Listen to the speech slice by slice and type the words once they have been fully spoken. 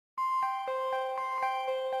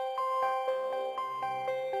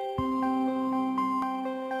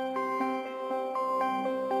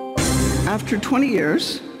After 20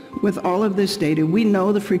 years, with all of this data, we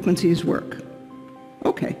know the frequencies work.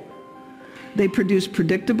 Okay. They produce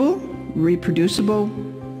predictable, reproducible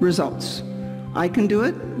results. I can do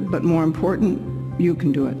it, but more important, you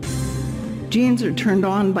can do it. Genes are turned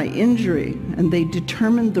on by injury, and they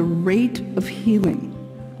determine the rate of healing,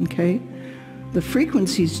 okay? The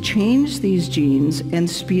frequencies change these genes and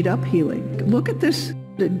speed up healing. Look at this.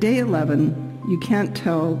 At day 11, you can't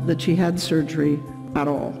tell that she had surgery at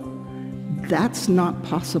all. That's not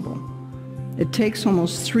possible. It takes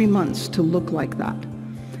almost 3 months to look like that.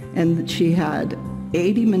 And she had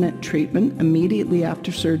 80-minute treatment immediately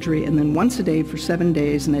after surgery, and then once a day for 7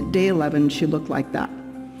 days, and at day 11, she looked like that.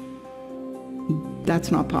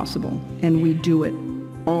 That's not possible, and we do it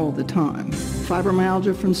all the time.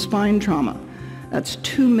 Fibromyalgia from spine trauma. That's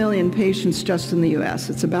 2 million patients just in the US.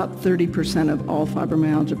 It's about 30% of all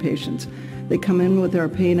fibromyalgia patients. They come in with their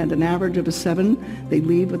pain at an average of a 7. They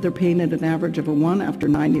leave with their pain at an average of a 1 after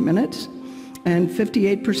 90 minutes. And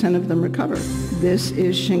 58% of them recover. This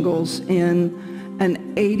is shingles in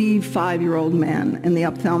an 85-year-old man in the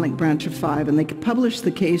ophthalmic branch of 5. And they published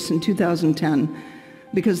the case in 2010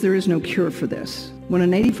 because there is no cure for this. When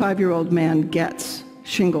an 85-year-old man gets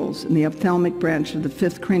shingles in the ophthalmic branch of the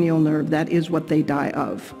 5th cranial nerve, that is what they die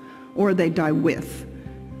of, or they die with.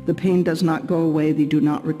 The pain does not go away. They do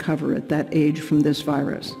not recover at that age from this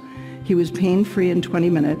virus. He was pain-free in 20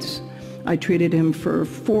 minutes. I treated him for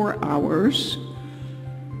 4 hours,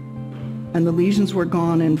 and the lesions were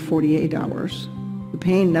gone in 48 hours. The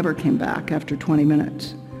pain never came back after 20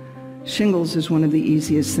 minutes. Shingles is one of the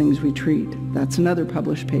easiest things we treat. That's another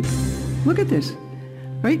published paper. Look at this.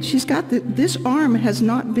 Right? She's got this arm has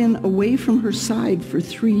not been away from her side for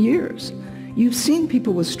 3 years. You've seen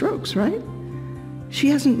people with strokes, right? She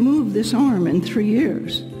hasn't moved this arm in 3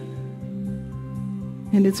 years.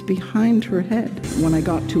 And it's behind her head. When I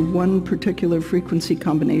got to one particular frequency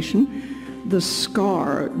combination, the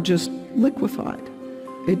scar just liquefied.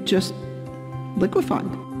 It just liquefied.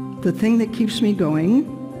 The thing that keeps me going,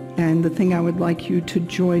 and the thing I would like you to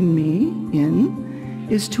join me in,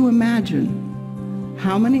 is to imagine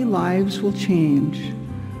how many lives will change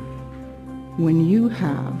when you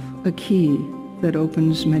have a key that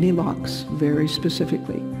opens many locks very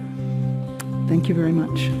specifically. Thank you very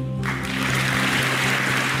much.